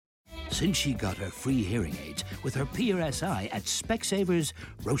Since she got her free hearing aids with her PRSI at Specsavers,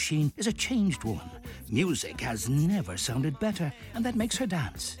 Roisin is a changed woman. Music has never sounded better, and that makes her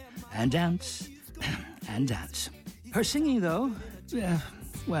dance. And dance. And dance. Her singing, though,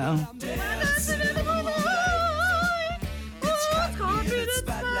 well...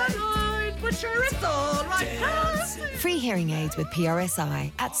 Free hearing aids with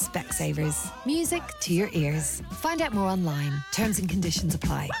PRSI at Specsavers. Music to your ears. Find out more online. Terms and conditions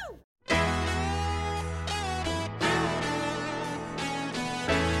apply.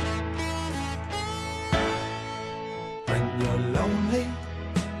 When you're lonely,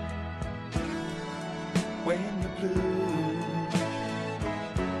 when you're blue,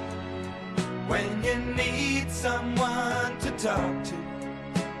 when you need someone to talk to,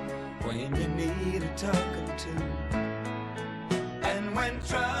 when you need a talking to, and when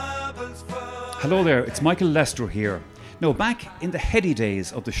troubles fall. Hello there, it's Michael Lester here. Now, back in the heady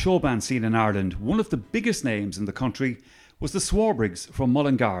days of the show band scene in Ireland, one of the biggest names in the country was the Swarbrigs from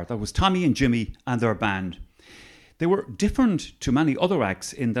Mullingar. That was Tommy and Jimmy and their band. They were different to many other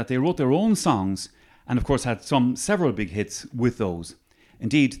acts in that they wrote their own songs and of course had several big hits with those.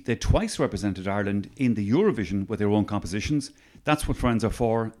 Indeed, they twice represented Ireland in the Eurovision with their own compositions. That's what friends are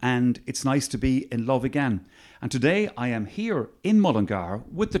for, and it's nice to be in love again. And today I am here in Mullingar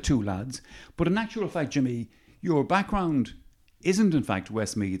with the two lads, but in actual fact, Jimmy, your background isn't in fact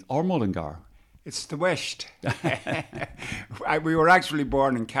Westmeath or Mullingar. It's the West. We were actually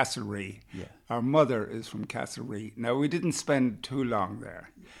born in Castlerea. Yeah. Our mother is from Castlerea. Now, we didn't spend too long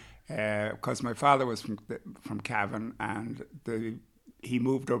there because my father was from Cavan, and he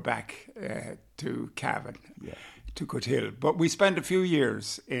moved her back to Cavan, to Coothill. But we spent a few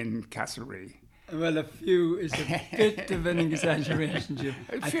years in Castlerea. Well, a few is a bit of an exaggeration, Jim.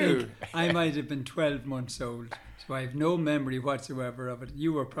 I think I might have been 12 months old, so I have no memory whatsoever of it.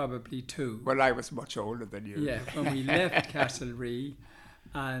 You were probably 2. Well, I was much older than you. Yeah, when we left Castlerea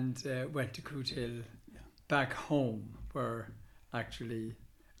and went to Coothill, back home, where actually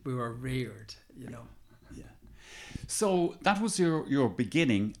we were reared, you know. Yeah. So that was your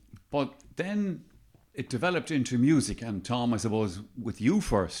beginning, but then it developed into music, and Tom, I suppose, with you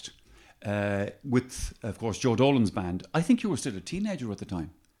first. With, of course, Joe Dolan's band. I think you were still a teenager at the time.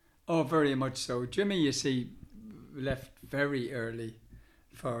 Oh, very much so. Jimmy, you see, left very early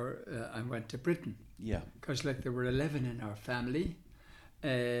and went to Britain. Yeah. Because, there were 11 in our family.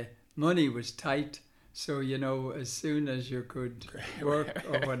 Money was tight, so, as soon as you could work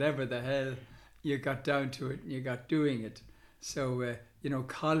or whatever the hell, you got down to it and you got doing it. So,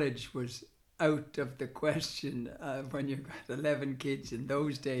 college was out of the question when you got 11 kids in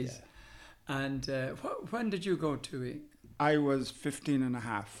those days. Yeah. And when did you go to it? I was 15 and a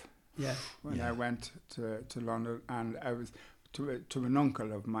half when I went to London, and I was to an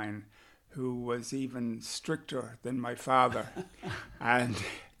uncle of mine who was even stricter than my father, and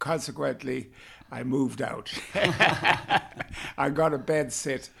consequently I moved out. I got a bed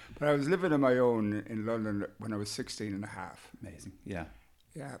sit, but I was living on my own in London when I was 16 and a half. Amazing, yeah.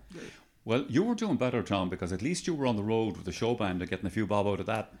 Yeah. Well, you were doing better, Tom, because at least you were on the road with the show band and getting a few bob out of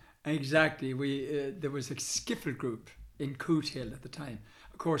that. Exactly. There was a skiffle group in Coothill at the time.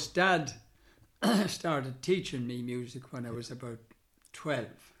 Of course, Dad started teaching me music when I was about 12.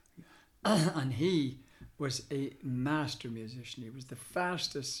 And he was a master musician. He was the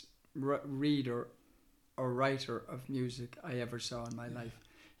fastest reader or writer of music I ever saw in my life.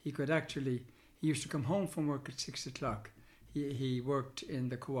 He used to come home from work at 6 o'clock. He worked in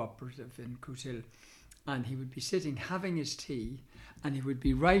the cooperative in Coothill, and he would be sitting having his tea, and he would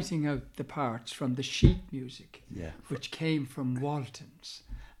be writing out the parts from the sheet music, which came from Walton's.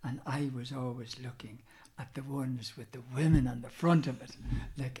 And I was always looking at the ones with the women on the front of it,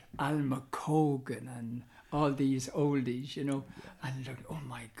 like Alma Cogan and all these oldies, and look, oh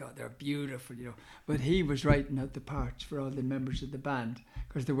my God, they're beautiful, But he was writing out the parts for all the members of the band,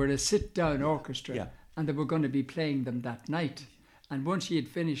 because they were a sit-down orchestra, and they were going to be playing them that night. And once he had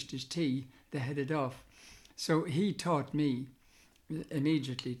finished his tea, they headed off. So he taught me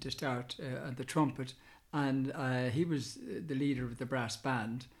immediately to start on the trumpet, and he was the leader of the brass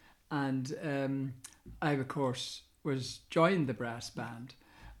band, and I of course joined the brass band.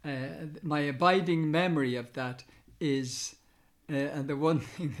 My abiding memory of that is, and the one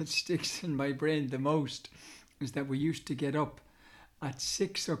thing that sticks in my brain the most, is that we used to get up at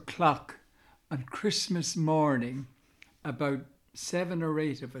 6 o'clock on Christmas morning, about 7 or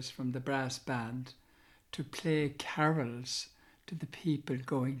 8 of us from the brass band, to play carols to the people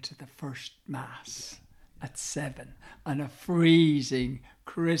going to the first Mass at 7 on a freezing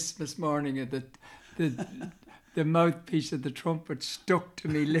Christmas morning. And the the mouthpiece of the trumpet stuck to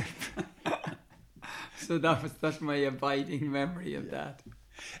me lip. So that's my abiding memory of that.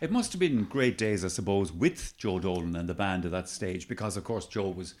 It must have been great days, I suppose, with Joe Dolan and the band at that stage, because of course Joe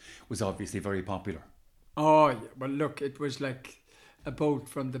was obviously very popular. Oh, yeah. Well, look, it was like a bolt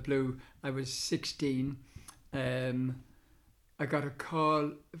from the blue. I was 16. I got a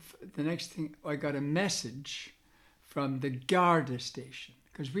call. The next thing, I got a message from the Garda station,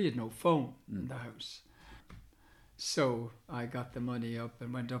 because we had no phone in the house. So I got the money up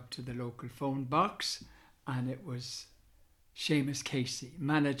and went up to the local phone box, and it was Seamus Casey,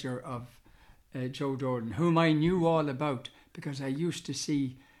 manager of Joe Dolan, whom I knew all about because I used to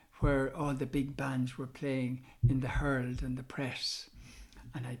see where all the big bands were playing in the Herald and the Press.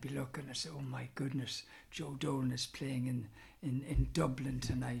 And I'd be looking and say, oh my goodness, Joe Dolan is playing in Dublin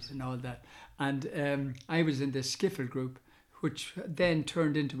tonight and all that. And I was in the skiffle group, which then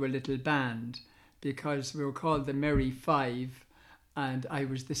turned into a little band because we were called the Merry Five and I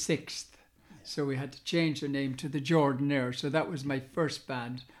was the sixth. So we had to change the name to the Jordanaire. So that was my first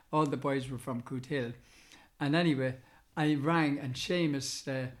band. All the boys were from Cootehill. And anyway, I rang and Seamus,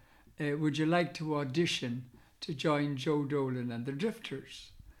 would you like to audition to join Joe Dolan and the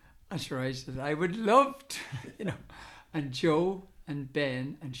Drifters? And sure, I said, I would love to, you know. And Joe and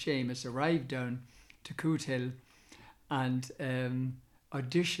Ben and Seamus arrived down to Cootehill and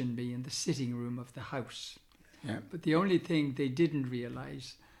auditioned me in the sitting room of the house. Yeah. But the only thing they didn't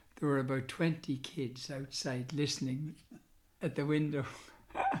realise, there were about 20 kids outside listening at the window.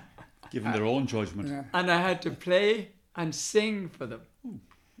 Giving their own judgment. Yeah. And I had to play and sing for them. Ooh,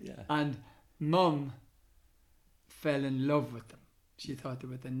 yeah. And Mum fell in love with them. She thought they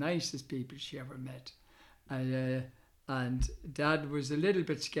were the nicest people she ever met. And Dad was a little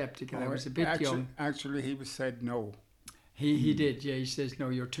bit sceptical. I was a bit young. Actually, he said no. He did, yeah. He says, no,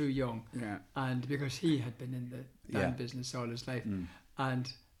 you're too young. Yeah. And because he had been in the band business all his life.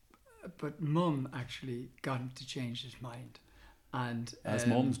 But Mum actually got him to change his mind. And as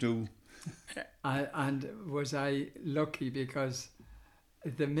mums do. And was I lucky because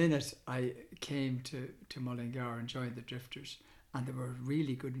the minute I came to Mullingar and joined the Drifters, and there were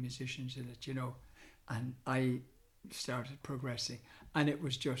really good musicians in it, you know, and I started progressing, and it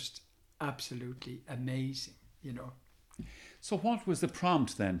was just absolutely amazing, you know. So what was the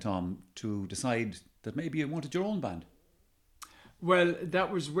prompt then, Tom, to decide that maybe you wanted your own band? Well,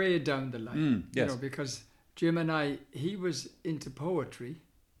 that was way down the line, yes. you know, because Jim and I, he was into poetry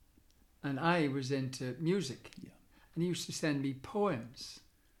and I was into music. Yeah. And he used to send me poems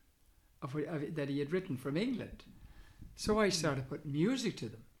that he had written from England. So I started putting music to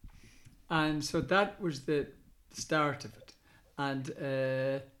them. And so that was the start of it.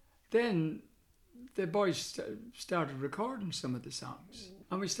 And then the boys started recording some of the songs.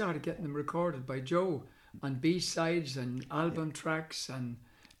 And we started getting them recorded by Joe on B-sides and album tracks and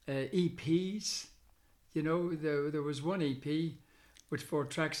EPs. You know, there was one EP with 4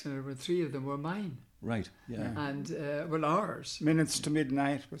 tracks and there were 3 of them were mine. Right, yeah. And, well, ours. Minutes to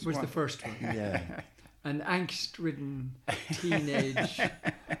Midnight was the first one. Yeah. An angst-ridden teenage...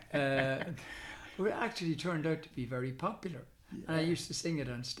 it actually turned out to be very popular. Yeah. And I used to sing it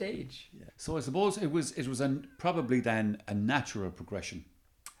on stage. Yeah. So I suppose it was probably then a natural progression.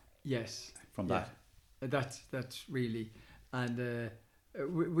 Yes. From that. That's really... And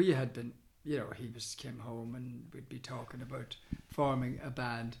we had been... You know, he came home and we'd be talking about forming a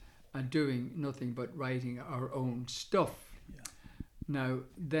band and doing nothing but writing our own stuff. Yeah. Now,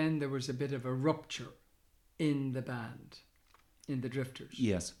 then there was a bit of a rupture in the band, in the Drifters.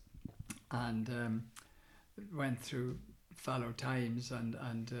 Yes. And went through fallow times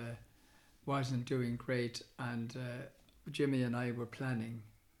and wasn't doing great. And Jimmy and I were planning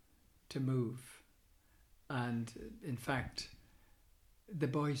to move. And in fact... the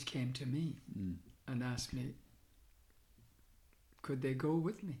boys came to me and asked me, could they go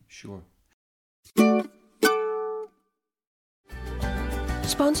with me? Sure.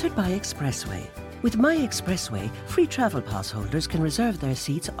 Sponsored by Expressway. With My Expressway, free travel pass holders can reserve their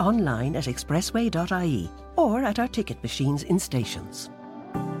seats online at expressway.ie or at our ticket machines in stations.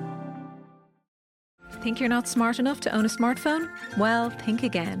 Think you're not smart enough to own a smartphone? Well, think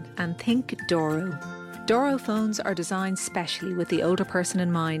again and think Doro. Doro phones are designed specially with the older person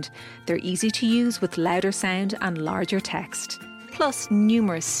in mind. They're easy to use with louder sound and larger text. Plus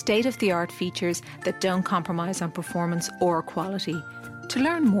numerous state-of-the-art features that don't compromise on performance or quality. To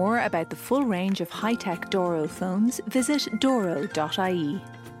learn more about the full range of high-tech Doro phones, visit doro.ie.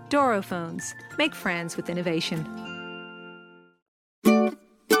 Doro phones. Make friends with innovation.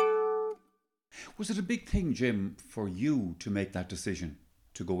 Was it a big thing, Jim, for you to make that decision?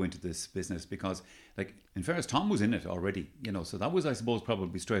 to go into this business? Because, like, in fairness, Tom was in it already, you know, so that was, I suppose,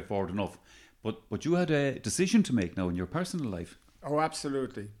 probably straightforward enough. But you had a decision to make now in your personal life. Oh,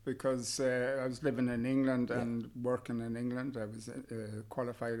 absolutely, because I was living in England and working in England. I was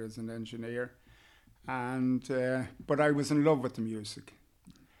qualified as an engineer, and but I was in love with the music,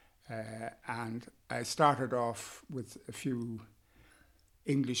 and I started off with a few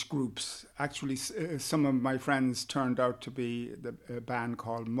English groups. Actually, some of my friends turned out to be a band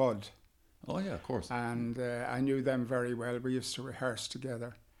called Mud. Oh yeah, of course. And I knew them very well. We used to rehearse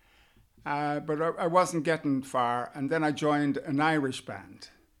together. But I wasn't getting far, and then I joined an Irish band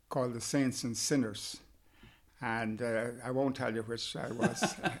called the Saints and Sinners, and I won't tell you which I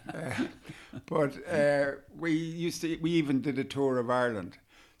was, but we even did a tour of Ireland.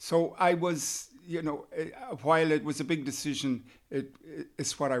 So I was, you know, while it was a big decision,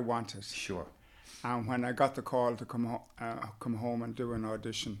 it's what I wanted. Sure. And when I got the call to come home and do an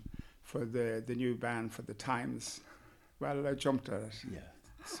audition for the new band for the Times, well, I jumped at it. Yeah.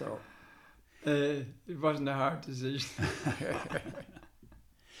 So. It wasn't a hard decision.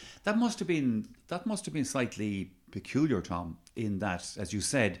 That must have been slightly peculiar, Tom, in that, as you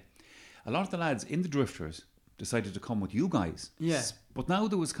said, a lot of the lads in the Drifters decided to come with you guys. Yeah. But now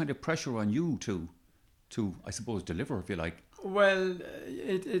there was kind of pressure on you to I suppose, deliver, if you like. Well,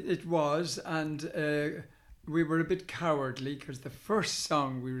 it was, and we were a bit cowardly because the first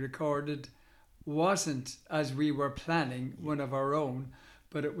song we recorded wasn't, as we were planning, one of our own.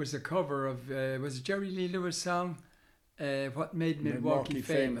 But it was a cover of, was it Jerry Lee Lewis' song, What Made Milwaukee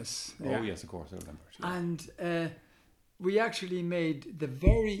Famous? Yeah. Oh, yes, of course, I remember it. Yeah. And we actually made the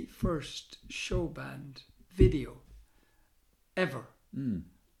very first show band video ever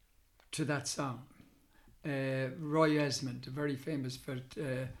to that song. Roy Esmond, a very famous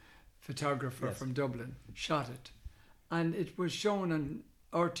photographer from Dublin, shot it. And it was shown on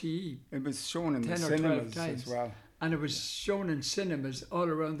RTE. It was shown in the 10 or 12 cinemas times. as well. And it was shown in cinemas all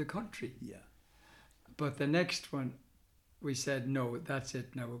around the country. Yeah. But the next one, we said, no, that's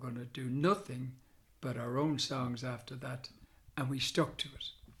it. Now we're going to do nothing but our own songs after that. And we stuck to it.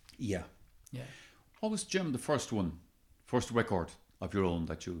 Yeah. Yeah. What was, Jim, the first record of your own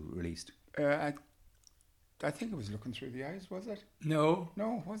that you released? I think it was Looking Through the Eyes, was it? No.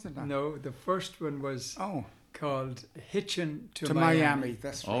 No, was it not? No, the first one was called Hitchin' to Miami.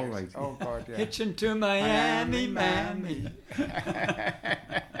 That's right. All right. Oh, God, yeah. Hitchin' to Miami, Mammy.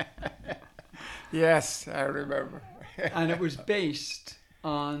 Yes, I remember. And it was based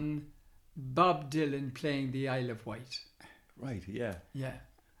on Bob Dylan playing the Isle of Wight. Right, yeah. Yeah.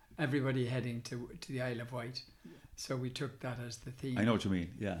 Everybody heading to the Isle of Wight. So we took that as the theme. I know what you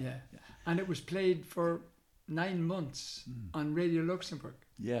mean, yeah. Yeah. And it was played for 9 months on Radio Luxembourg.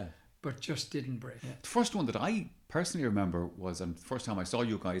 Yeah. But just didn't break. Yeah. The first one that I personally remember was, and the first time I saw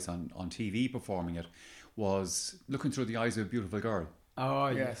you guys on TV performing it, was Looking Through the Eyes of a Beautiful Girl. Oh,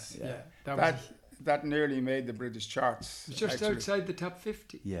 yes. Yeah. That nearly made the British charts. It was just outside the top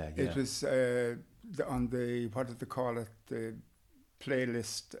 50. Yeah. It was on the, what did they call it, the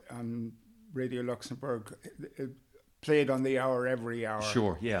playlist on Radio Luxembourg. It played on the hour every hour.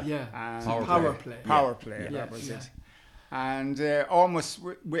 Sure, yeah. Yeah. Power play. Yeah. That was it. And almost,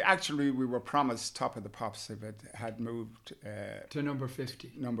 we were promised Top of the Pops if it had moved to number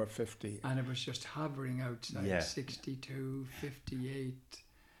 50. Number 50. And it was just hovering outside 62, 58.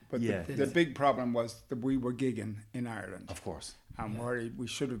 But the big problem was that we were gigging in Ireland. Of course. And we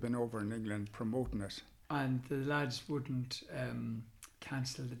should have been over in England promoting it. And the lads wouldn't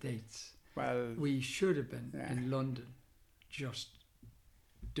cancel the dates. Well, we should have been in London just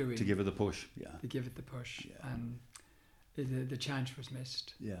doing... To give it the push, yeah. To give it the push. Yeah. And the chance was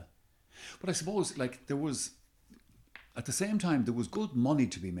missed. Yeah. But I suppose, like, there was... At the same time, there was good money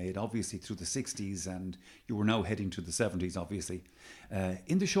to be made, obviously, through the 60s, and you were now heading to the 70s, obviously.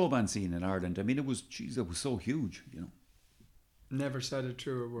 In the showband scene in Ireland, I mean, it was so huge, you know. Never said a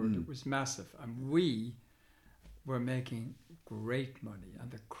truer word. It was massive. And we were making great money, and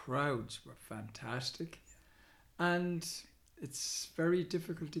the crowds were fantastic. And it's very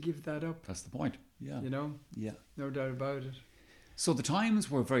difficult to give that up. That's the point, yeah. You know? Yeah. No doubt about it. So the Times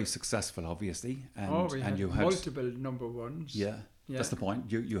were very successful, obviously, and we had you had multiple number ones. Yeah, that's the point.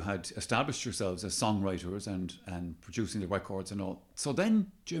 You had established yourselves as songwriters and producing the records and all. So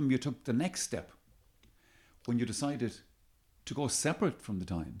then, Jim, you took the next step when you decided to go separate from the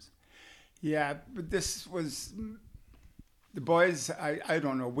Times. Yeah, but this was the boys. I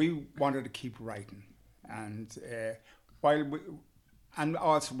don't know. We wanted to keep writing, and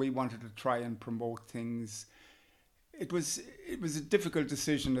also we wanted to try and promote things. It was a difficult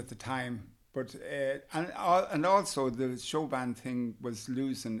decision at the time But and also the show band thing was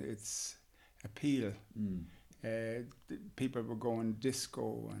losing its appeal. People were going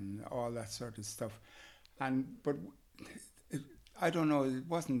disco and all that sort of stuff, but I don't know. It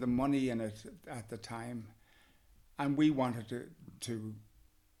wasn't the money in it at the time, and we wanted to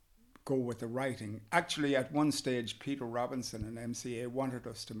go with the writing. Actually, at one stage, Peter Robinson and MCA wanted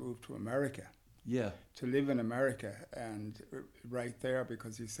us to move to America. Yeah. To live in America and right there,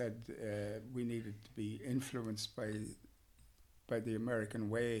 because he said we needed to be influenced by the American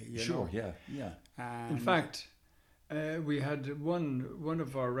way. You know? Yeah. In fact, we had one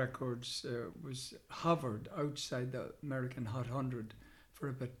of our records was hovered outside the American Hot 100 for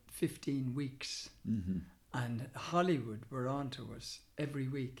about 15 weeks. Mm-hmm. And Hollywood were on to us every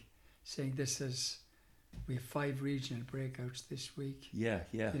week saying we have 5 regional breakouts this week. Yeah.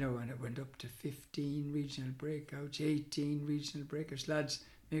 You know, and it went up to 15 regional breakouts, 18 regional breakouts. Lads,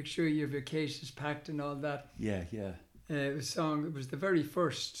 make sure your vacation's packed and all that. Yeah. It was the very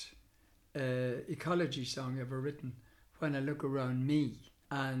first ecology song ever written, When I Look Around Me,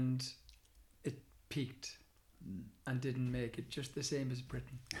 and it peaked and didn't make it, just the same as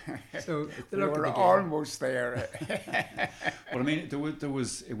Britain. So we were almost there. Well, I mean, it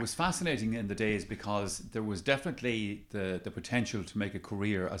was fascinating in the days because there was definitely the potential to make a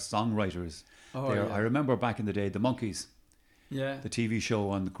career as songwriters. I remember back in the day, the Monkees, the TV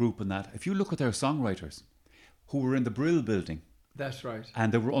show and the group and that. If you look at their songwriters, who were in the Brill building. That's right.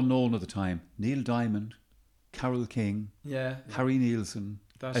 And they were unknown at the time. Neil Diamond, Carole King, Harry Nilsson,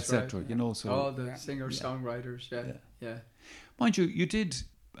 etc. Right. You know, so all the singer-songwriters. Yeah. Mind you, you did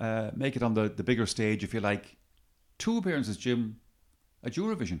make it on the bigger stage, if you like. 2 appearances, Jim, at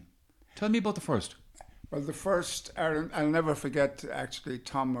Eurovision. Tell me about the first. Well, the first, I'll never forget actually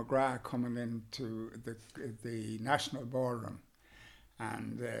Tom McGrath coming into the National Ballroom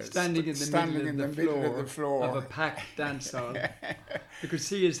and standing in the middle of the floor of a packed dance hall. You could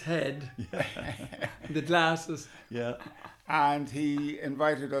see his head, the glasses. Yeah. And he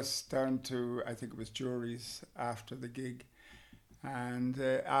invited us down to, I think it was Jury's after the gig, and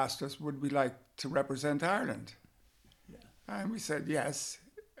asked us, would we like to represent Ireland? Yeah. And we said yes.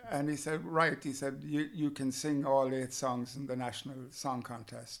 And he said, right, he said, you can sing all 8 songs in the National Song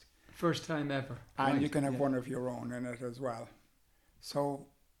Contest. First time ever. And you can have one of your own in it as well. So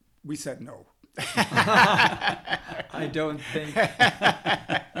we said no. I don't think.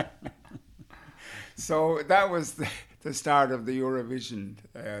 So that was the start of the Eurovision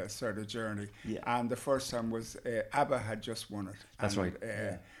sort of journey. Yeah. And the first time was ABBA had just won it. That's and,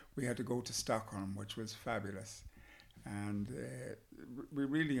 right. We had to go to Stockholm, which was fabulous. And we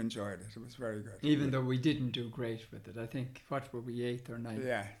really enjoyed it. It was very good. Even though we didn't do great with it. I think, what were we, 8th or 9th?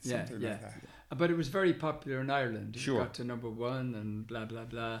 Yeah, something like that. But it was very popular in Ireland. Sure. It got to number 1 and blah, blah,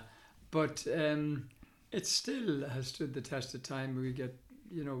 blah. But it still has stood the test of time. We get,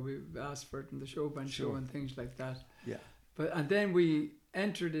 we asked for it in the Showband show and things like that. Yeah. And then we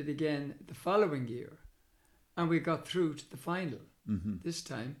entered it again the following year. And we got through to the final. Mm-hmm. This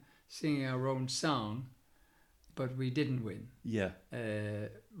time, singing our own song. But we didn't win. Yeah.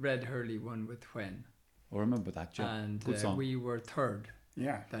 Red Hurley won with When. I remember that, Jim. And good song. we were 3rd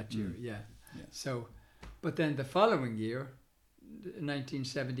that year, yeah. So, but then the following year,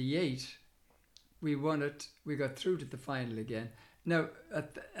 1978, we won it. We got through to the final again. Now,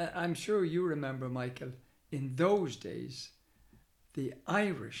 I'm sure you remember, Michael, in those days, the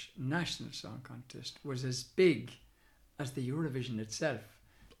Irish National Song Contest was as big as the Eurovision itself.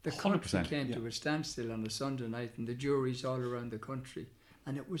 The country came to a standstill on a Sunday night, and the juries all around the country,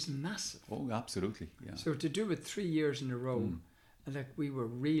 and it was massive. Oh, absolutely, yeah. So to do it 3 years in a row, and we were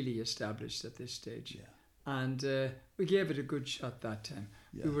really established at this stage. Yeah. And we gave it a good shot that time.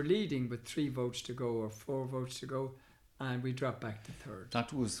 Yeah. We were leading with 3 votes to go or 4 votes to go, and we dropped back to 3rd.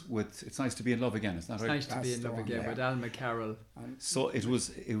 That was with It's Nice to Be in Love Again, isn't that right? Nice to Be in Love Again with Alma Carroll. So it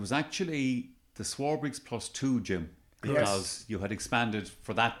was actually the Swarbrigs plus 2, Jim. Because you had expanded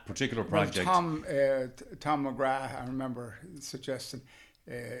for that particular project. Well, Tom McGrath, I remember suggesting,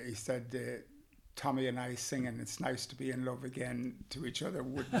 he said, Tommy and I singing It's Nice to Be in Love Again to each other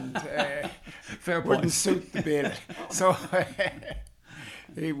wouldn't suit the bill. So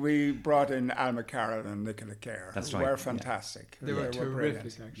we brought in Alma Carroll and Nicola Kerr. That's who right. were fantastic. They were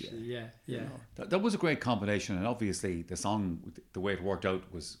terrific, brilliant. actually. Yeah. That was a great combination, and obviously the song, the way it worked out,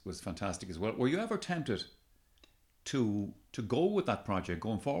 was fantastic as well. Were you ever tempted to go with that project,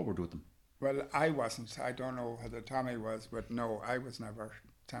 going forward with them? Well, I wasn't. I don't know whether Tommy was, but no, I was never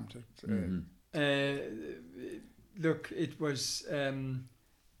tempted. Look, it was the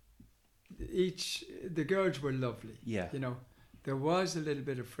girls were lovely. Yeah. There was a little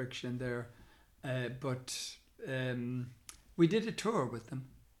bit of friction there, But we did a tour with them,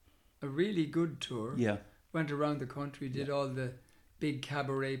 a really good tour. Yeah. Went around the country, did all the big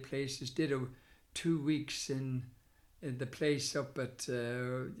cabaret places, did 2 weeks in the place up at,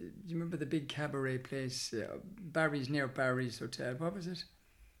 do you remember the big cabaret place? Barry's, near Barry's Hotel. What was it?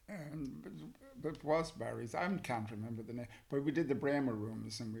 But it was Barry's. I can't remember the name. But we did the Bremer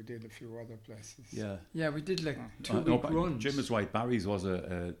Rooms and we did a few other places. Yeah. Yeah, we did like 2-week runs. Jim is right. Barry's was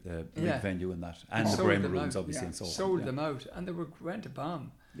a big venue in that. And the Sold Bremer them Rooms, out. obviously, and so on. Sold them out, and they went a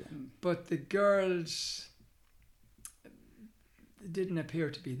bomb. Yeah. But the girls didn't appear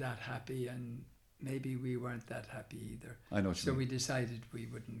to be that happy, and maybe we weren't that happy either. I know what you So mean. we decided we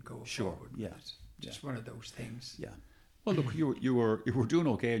wouldn't go forward with it. Just one of those things. Yeah. Well, look, you were doing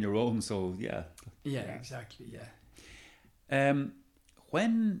okay on your own, so yeah. Yeah, exactly. Yeah.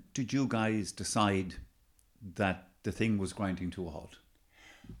 When did you guys decide that the thing was grinding to a halt?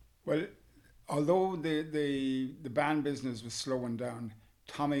 Well, although the band business was slowing down,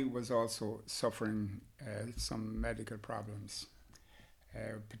 Tommy was also suffering some medical problems,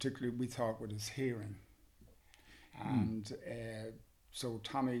 particularly we thought with his hearing, and so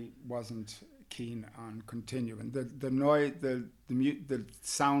Tommy wasn't keen on continuing. The noise, the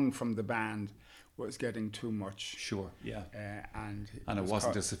sound from the band was getting too much. Sure, yeah. And it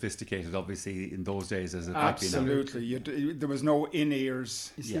wasn't as sophisticated, obviously, in those days as it might be now. Absolutely. There was no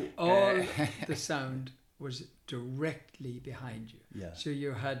in-ears. You see, all the sound was directly behind you. Yeah. So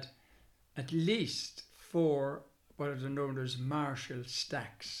you had at least 4 what are known as Marshall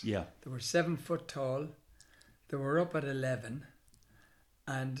stacks. Yeah. They were 7 foot tall. They were up at 11.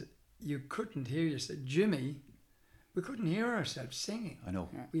 And you couldn't hear yourself. Jimmy, we couldn't hear ourselves singing. I know.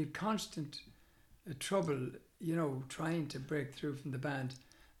 We had constant trouble, trying to break through from the band.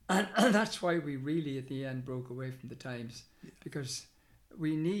 And that's why we really, at the end, broke away from the Times, because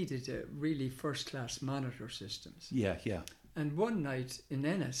we needed really first-class monitor systems. Yeah, yeah. And one night in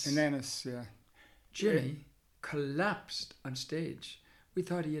Ennis, Jimmy collapsed on stage. We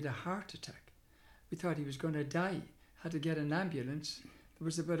thought he had a heart attack. We thought he was going to die. Had to get an ambulance. There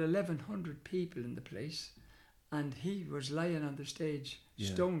was about 1,100 people in the place, and he was lying on the stage,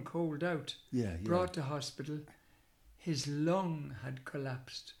 stone cold out, brought to hospital. His lung had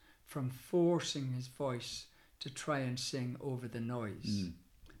collapsed from forcing his voice to try and sing over the noise.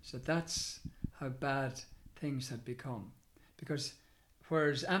 So that's how bad things had become. Because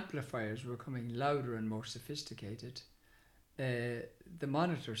whereas amplifiers were coming louder and more sophisticated, the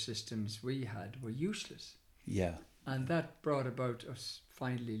monitor systems we had were useless. Yeah. And that brought about us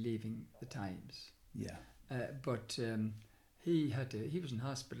finally leaving the Times. Yeah. But he was in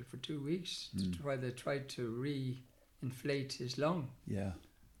hospital for 2 weeks while they tried to re-inflate his lung. Yeah.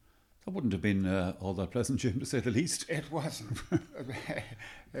 That wouldn't have been all that pleasant, Jim, to say the least. It wasn't.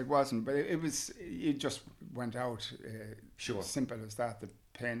 It wasn't, but it just went out. Sure. Simple as that. The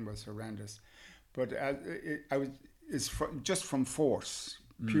pain was horrendous. But it's just from force,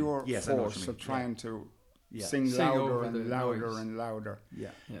 pure force of trying to sing louder and louder and louder.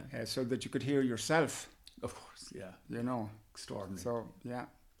 Yeah. So that you could hear yourself. Of course, yeah. Extraordinary. So, yeah.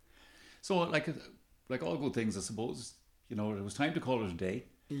 So, like all good things, I suppose, it was time to call it a day.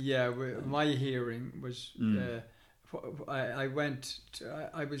 Yeah, my hearing was... I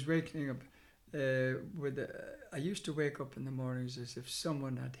was waking up I used to wake up in the mornings as if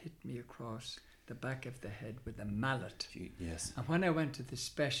someone had hit me across the back of the head with a mallet. Yes. And when I went to the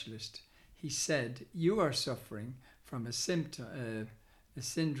specialist, he said, you are suffering from a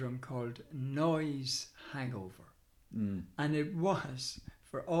syndrome called noise hangover. And it was,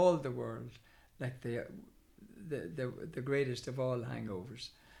 for all the world, like the greatest of all hangovers.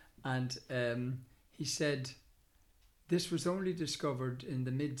 And he said this was only discovered in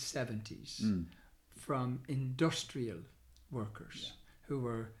the mid-70s from industrial workers who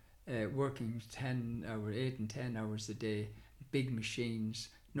were working 8 and 10 hours a day, big machines,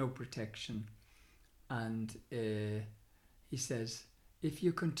 no protection. And he says, if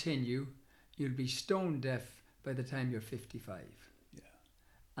you continue, you'll be stone deaf by the time you're 55. Yeah.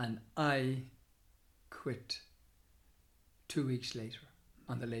 And I quit 2 weeks later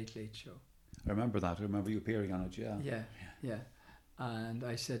on the Late Late Show. I remember that. I remember you appearing on it, Yeah. And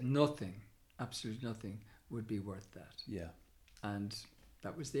I said nothing, absolutely nothing, would be worth that. Yeah. And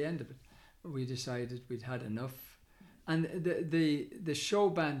that was the end of it. We decided we'd had enough. And the show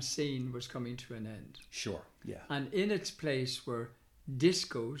band scene was coming to an end. Sure, yeah. And in its place were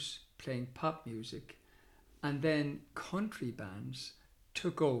discos playing pop music, and then country bands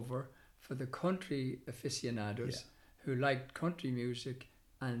took over for the country aficionados who liked country music,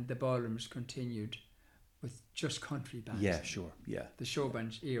 and the ballrooms continued with just country bands. Yeah, sure, yeah. The show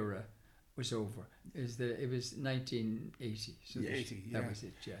band era was over. It was 1980. So 80, that yeah. was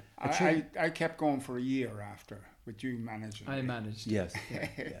it. Yeah. I kept going for a year after with you managing. I me. managed. Yes. Yeah.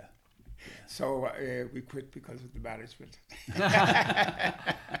 Yeah. So we quit because of the management.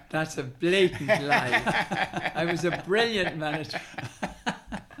 That's a blatant lie. I was a brilliant manager.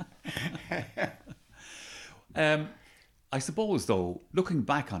 I suppose, though, looking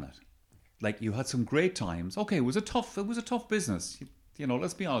back on it, like you had some great times. Okay, it was a tough business. You know,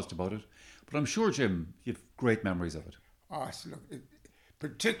 let's be honest about it. But I'm sure, Jim, you have great memories of it. Oh, so look,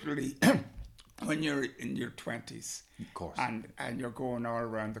 particularly when you're in your 20s, Of course. and you're going all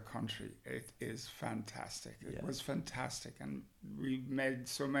around the country, it is fantastic. It was fantastic, and we made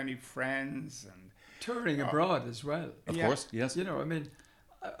so many friends and Touring abroad as well. Of Yeah. course, yes. You know, I mean,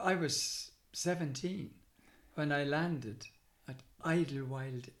 I was 17 when I landed at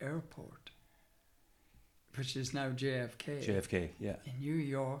Idlewild Airport, which is now JFK. JFK, yeah. In New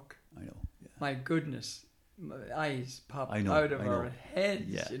York. I know. Yeah. My goodness, my eyes popped I know, out of I our know. heads.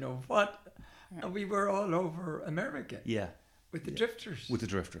 Yeah. You know what? And we were all over America Yeah. with the Drifters. With the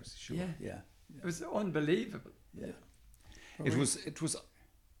Drifters, sure. Yeah. Yeah. It was unbelievable. Yeah. It was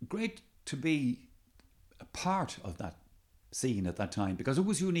great to be a part of that scene at that time because it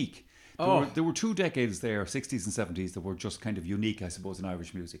was unique. There were 2 decades there, 60s and 70s, that were just kind of unique, I suppose, in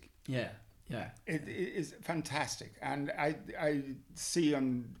Irish music. Yeah, yeah. it is fantastic. And I see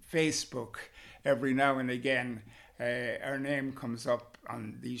on Facebook every now and again our name comes up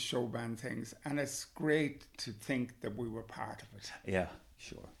on these show band things, and it's great to think that we were part of it. Yeah,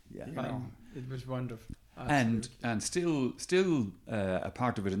 sure. Yeah. You know. It was wonderful. And still a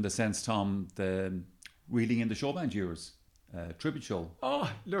part of it in the sense, Tom, the Reeling in the Showband Years tribute show.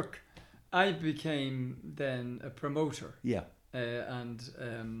 Oh, look, I became then a promoter. Yeah. And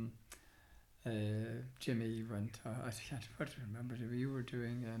Jimmy went, I can't remember, you were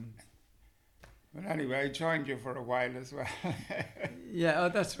doing... But anyway, I joined you for a while as well. yeah,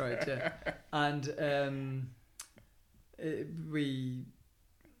 that's right, yeah. And we...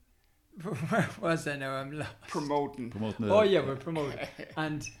 Where was I now? I'm lost. Promoting. Oh, yeah, we're promoting.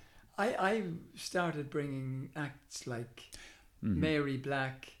 And I started bringing acts like Mary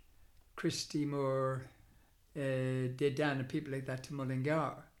Black, Christy Moore, Dedan, and people like that to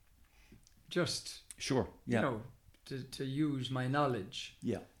Mullingar. Just, Sure, yeah. you know, to use my knowledge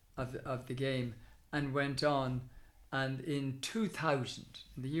Yeah. of the game, and went on. And in 2000,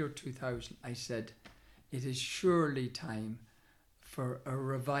 in the year 2000, I said, it is surely time for a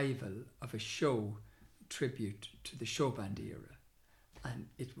revival of a show tribute to the showband era. And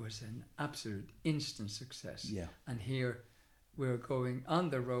it was an absolute instant success. Yeah. And here we're going on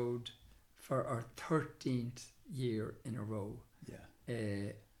the road for our 13th year in a row.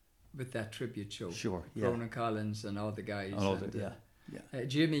 Yeah. With that tribute show. Sure, yeah. Ronan Collins and all the guys. Yeah.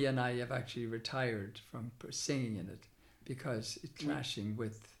 Jimmy and I have actually retired from singing in it because it's clashing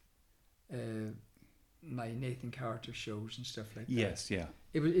with my Nathan Carter shows and stuff like that. Yes, yeah.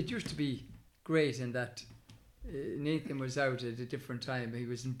 It used to be great in that Nathan was out at a different time. He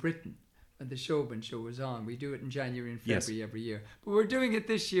was in Britain when the Showband show was on. We do it in January and February every year. But we're doing it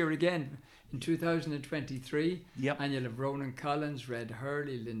this year again in 2023. Yep. And you'll have Ronan Collins, Red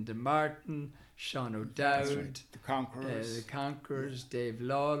Hurley, Linda Martin, Sean O'Dowd. That's right. The Conquerors. The Conquerors, Dave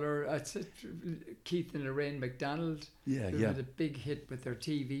Lawler, that's it, Keith and Lorraine MacDonald, Yeah, who yeah. had a big hit with their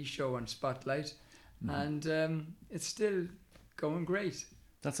TV show on Spotlight, and it's still going great.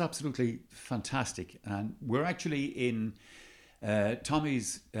 That's absolutely fantastic. And we're actually in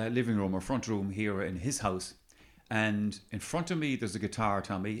Tommy's living room or front room here in his house. And in front of me, there's a guitar,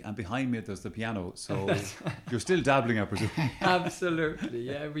 Tommy, and behind me, there's the piano. So you're still dabbling, I presume. Absolutely,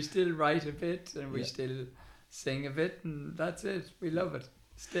 yeah. We still write a bit and we still sing a bit, and that's it. We love it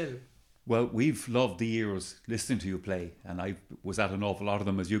still. Well, we've loved the years listening to you play, and I was at an awful lot of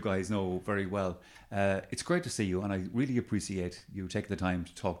them, as you guys know very well. It's great to see you, and I really appreciate you taking the time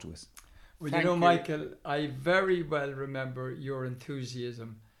to talk to us. Well, Thank you know, you. Michael, I very well remember your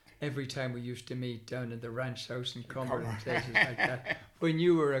enthusiasm every time we used to meet down in the ranch house in Cumberland and places like that, when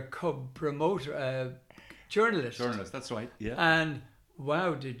you were a Cub promoter, journalist. Journalist, that's right, yeah. And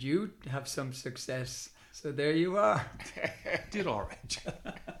wow, did you have some success. So there you are. Did all right.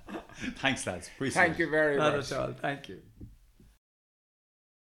 Thanks, lads. Appreciate Thank you very Not much. at all. Thank you.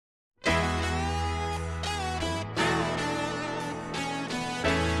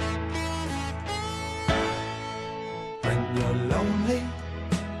 When you're lonely,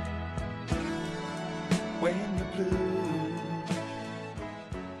 when you're blue,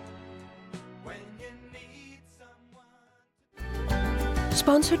 when you need someone.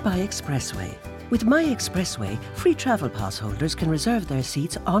 Sponsored by Expressway. With My Expressway, free travel pass holders can reserve their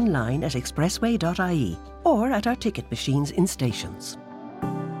seats online at expressway.ie or at our ticket machines in stations.